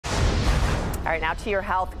All right, now to your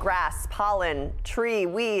health. Grass, pollen, tree,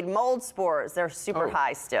 weed, mold spores. They're super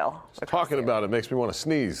high still. Talking about it makes me want to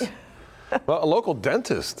sneeze. Well, a local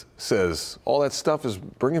dentist says all that stuff is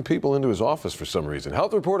bringing people into his office for some reason.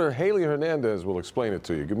 Health reporter Haley Hernandez will explain it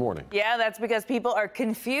to you. Good morning. Yeah, that's because people are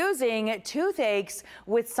confusing toothaches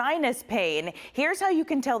with sinus pain. Here's how you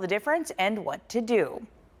can tell the difference and what to do.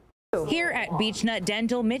 Here at Beechnut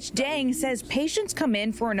Dental, Mitch Dang says patients come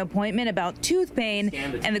in for an appointment about tooth pain,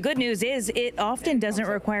 and the good news is it often doesn't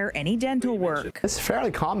require any dental work. It's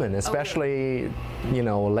fairly common, especially,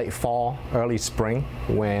 late fall, early spring,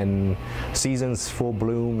 when season's full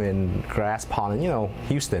bloom and grass pollen,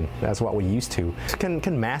 Houston, that's what we used to. It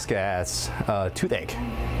can mask as toothache,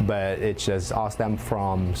 but it just all stems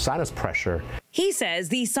from sinus pressure. He says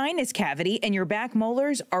the sinus cavity and your back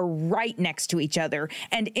molars are right next to each other,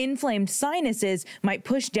 and inflamed sinuses might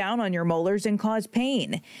push down on your molars and cause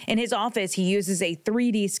pain. In his office, he uses a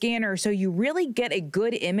 3D scanner, so you really get a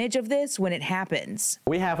good image of this when it happens.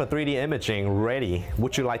 We have a 3D imaging ready.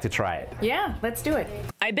 Would you like to try it? Yeah, let's do it.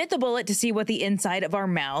 I bit the bullet to see what the inside of our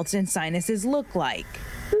mouths and sinuses look like.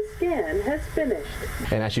 The scan has finished.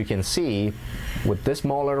 And as you can see, with this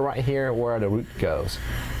molar right here, where the root goes.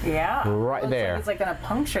 Yeah. Right there. Like it's like going to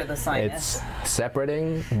puncture the sinus. It's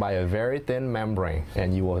separating by a very thin membrane,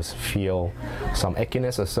 and you will feel some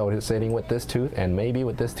ickiness associating with this tooth and maybe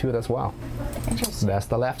with this tooth as well. Interesting. That's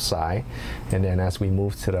the left side. And then as we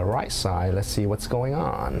move to the right side, let's see what's going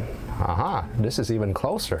on. Aha, this is even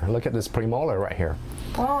closer. Look at this premolar right here.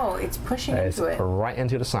 Oh, it's pushing into it. Right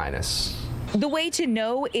into the sinus. The way to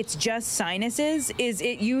know it's just sinuses is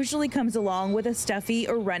it usually comes along with a stuffy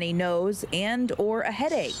or runny nose and/or a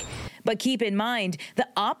headache. But keep in mind, the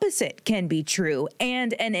opposite can be true,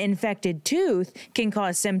 and an infected tooth can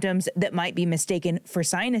cause symptoms that might be mistaken for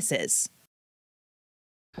sinuses.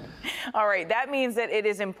 All right, that means that it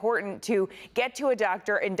is important to get to a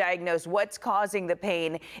doctor and diagnose what's causing the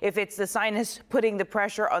pain, if it's the sinus putting the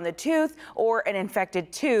pressure on the tooth or an infected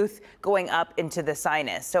tooth going up into the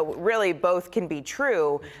sinus. So really both can be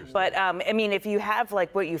true, but I mean, if you have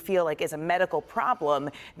like what you feel like is a medical problem,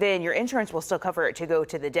 then your insurance will still cover it to go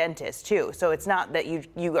to the dentist too. So it's not that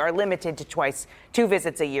you are limited to two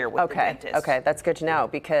visits a year with the dentist. Okay, that's good to know,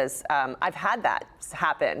 because I've had that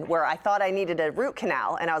happen where I thought I needed a root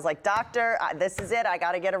canal, and I was like, doctor, this is it, I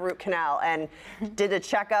got to get a root canal, and did a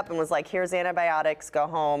checkup and was like, here's antibiotics, go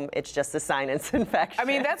home, it's just a sinus infection. I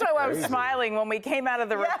mean, that's why I was smiling when we came out of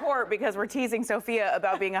the report, because we're teasing Sophia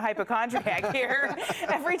about being a hypochondriac here.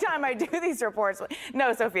 Every time I do these reports,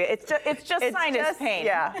 no, Sophia, it's just sinus pain.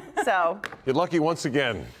 Yeah, so. You're lucky once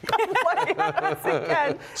again. Lucky once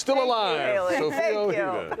again. Still alive, Sophia. Thank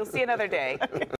you. You'll see another day.